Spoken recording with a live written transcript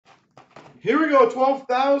Here we go,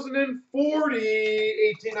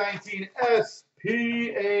 12,040, 1819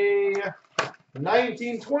 SPA,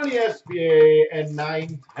 1920 SPA, and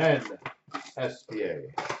 910 SPA.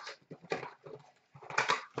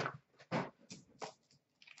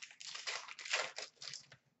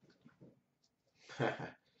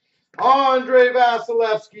 Andre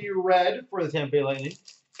Vasilevsky, red for the Tampa Bay Lightning.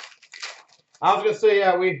 I was going to say,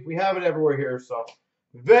 yeah, we have it everywhere here. So,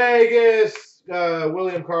 Vegas,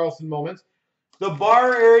 William Karlsson moments. The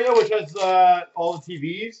bar area, which has all the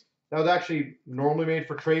TVs, that was actually normally made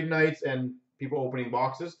for trade nights and people opening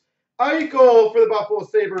boxes. Eichel for the Buffalo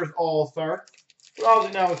Sabres All-Star.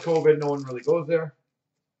 Obviously now with COVID, no one really goes there.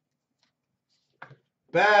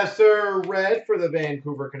 Besser red for the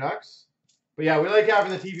Vancouver Canucks. But yeah, we like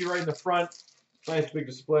having the TV right in the front. Nice big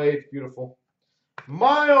display. It's beautiful.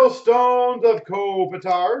 Milestones of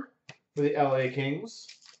Kopitar for the LA Kings.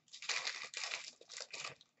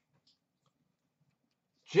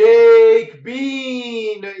 Jake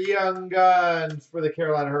Bean, Young Guns for the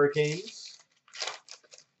Carolina Hurricanes.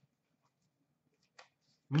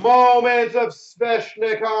 Moments of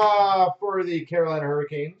Svechnikov for the Carolina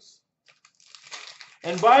Hurricanes.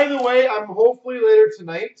 And by the way, I'm hopefully later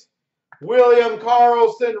tonight, William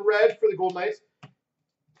Karlsson, red for the Golden Knights.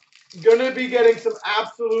 Gonna be getting some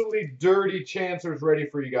absolutely dirty chancers ready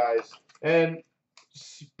for you guys. And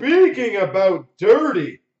speaking about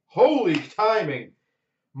dirty, holy timing.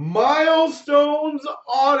 Milestones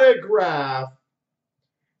autograph,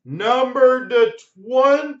 numbered to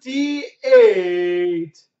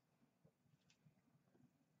 28,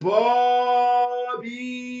 Bobby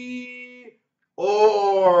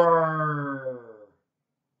Orr.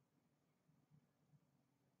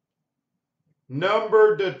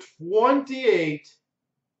 Numbered to 28,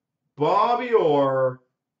 Bobby Orr,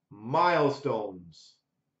 milestones.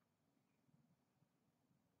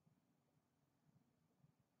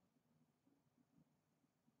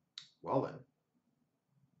 Well then.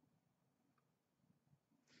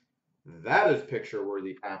 That is picture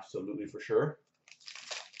worthy, absolutely for sure.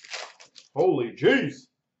 Holy jeez.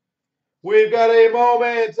 We've got a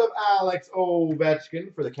moment of Alex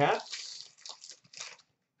Ovechkin for the Caps.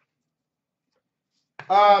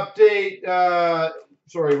 Update,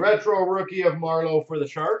 retro rookie of Marlowe for the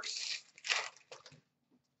Sharks.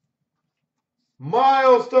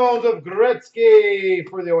 Milestones of Gretzky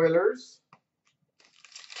for the Oilers.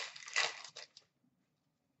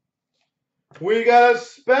 We got a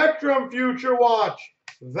Spectrum Future Watch,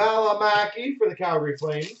 Valimaki for the Calgary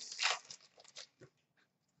Flames.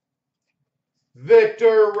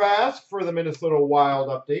 Victor Rask for the Minnesota Wild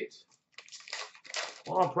update.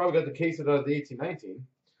 Well, I probably got the case out of the 1819.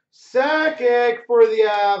 Sakic for the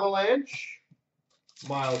Avalanche.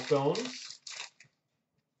 Milestones.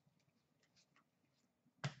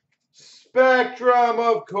 Spectrum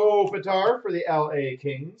of Kopitar for the LA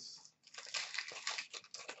Kings.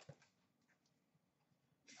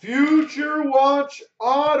 Future Watch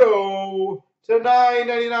Auto to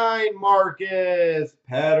 999 Marcus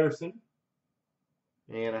Patterson.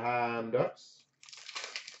 Anaheim Ducks.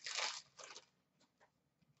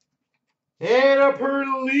 And a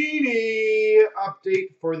Perlini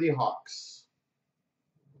update for the Hawks.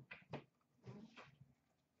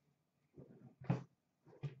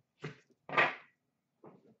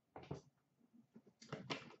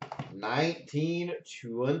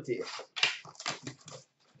 $19.20.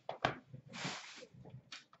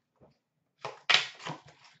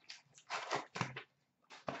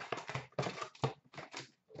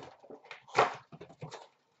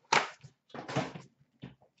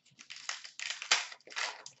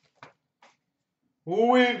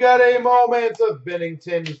 We've got a moment of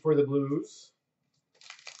Bennington for the Blues.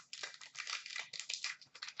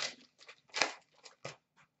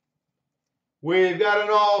 We've got an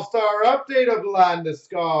all-star update of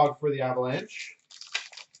Landeskog for the Avalanche.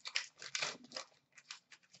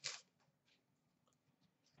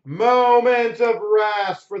 Moment of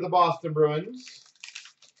Rask for the Boston Bruins.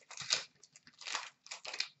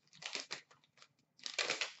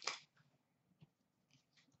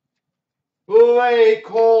 Blake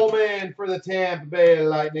Coleman for the Tampa Bay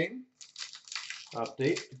Lightning.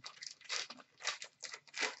 Update.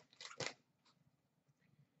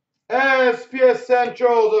 SP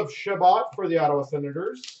Essentials of Shabbat for the Ottawa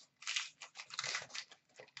Senators.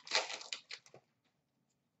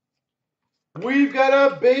 We've got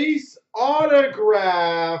a base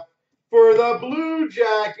autograph for the Blue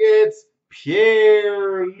Jackets,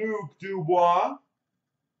 Pierre-Luc Dubois.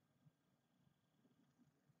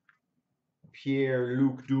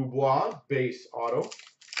 Pierre-Luc Dubois, base auto.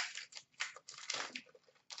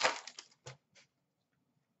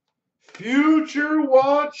 Future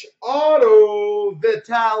Watch Auto,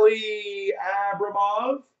 Vitaly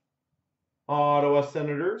Abramov. Ottawa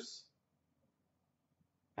Senators.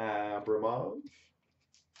 Abramov.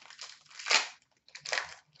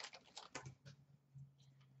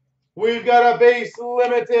 We've got a base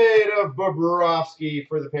limited of Bobrovsky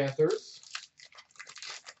for the Panthers.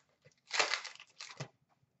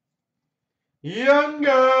 Young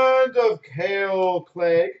Guns of Kale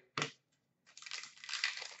Clegg.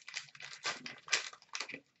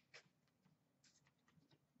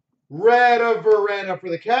 Red of Verena for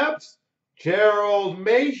the Caps. Gerald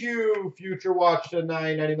Mayhew, Future Watch to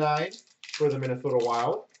 9.99 for the Minnesota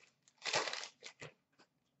Wild.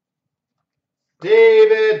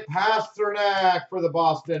 David Pastrnak for the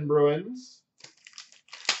Boston Bruins.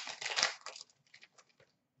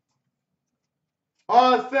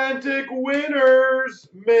 Authentic Winners,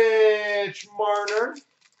 Mitch Marner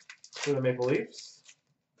for the Maple Leafs.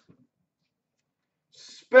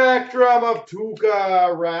 Spectrum of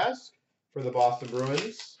Tuukka Rask for the Boston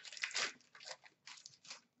Bruins.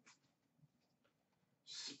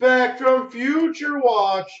 Spectrum Future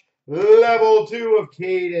Watch, Level 2 of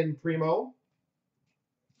Caden Primo.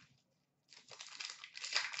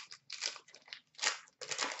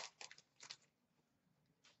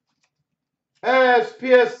 SP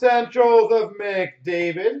Essentials of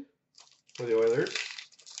McDavid for the Oilers.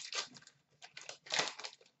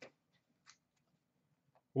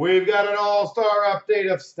 We've got an all-star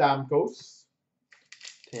update of Stamkos,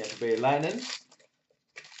 Tampa Bay Lightning.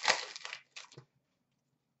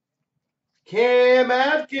 Cam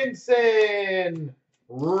Atkinson,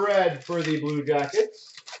 red for the Blue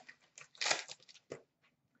Jackets.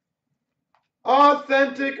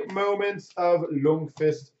 Authentic Moments of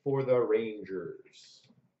Lundqvist for the Rangers.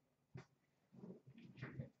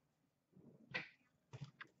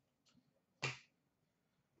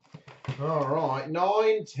 All right,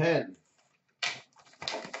 9-10.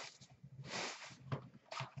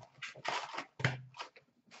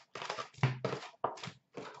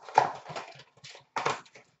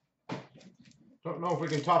 Don't know if we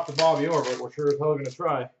can top the Bobby Orr, but we're sure as hell going to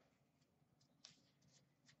try.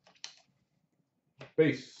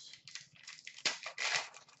 Base.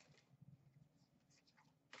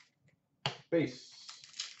 Base.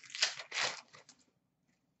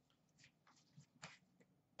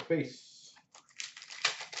 Base.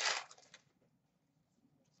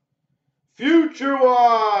 Future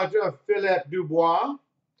Watch of Philippe Dubois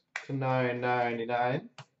to 9.99.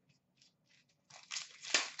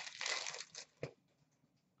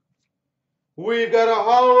 We've got a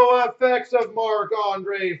Hollow FX of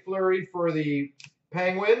Marc-Andre Fleury for the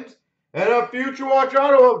Penguins. And a Future Watch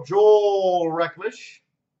Auto of Joel Recklish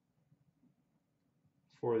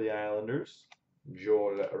for the Islanders.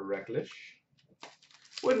 Joel Recklish.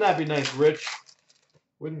 Wouldn't that be nice, Rich?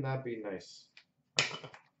 Wouldn't that be nice?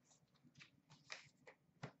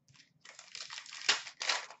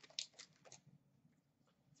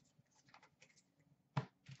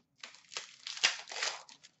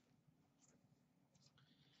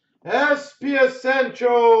 SP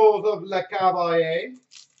Essentials of Le Cavalier,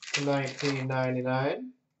 19.99.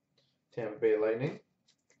 Tampa Bay Lightning.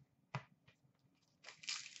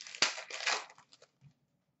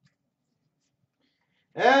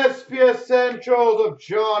 SP Essentials of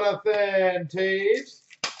Jonathan Taves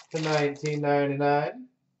to 19.99.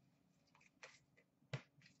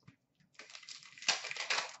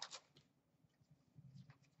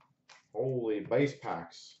 Holy base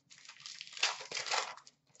packs.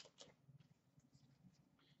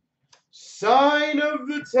 Sign of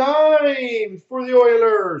the Times for the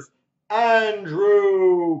Oilers,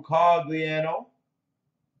 Andrew Cogliano.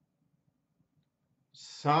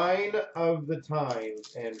 Sign of the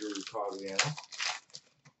Times, Andrew Cogliano.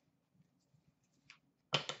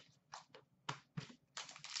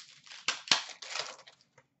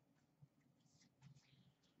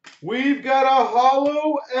 We've got a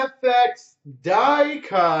Hollow FX die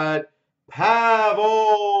cut,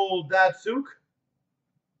 Pavel Datsyuk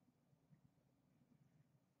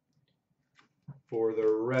for the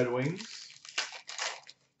Red Wings.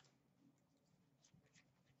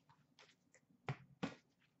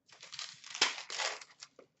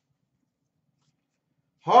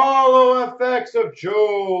 Hollow FX of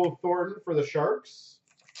Joe Thornton for the Sharks.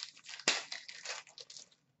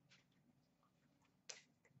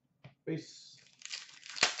 Base.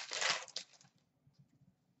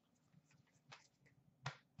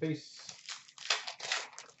 Base.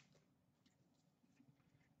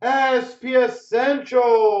 SP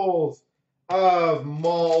Essentials of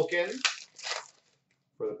Malkin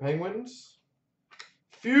for the Penguins.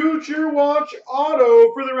 Future Watch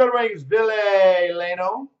Auto for the Red Wings,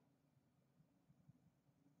 Leno.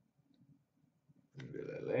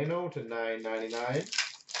 Leno to $9.99.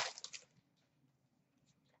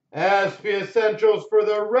 SP Essentials for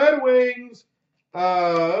the Red Wings. Who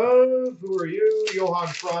are you? Johan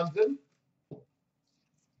Franzen.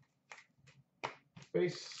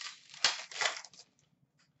 Base.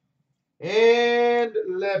 And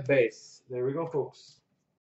left base. There we go, folks.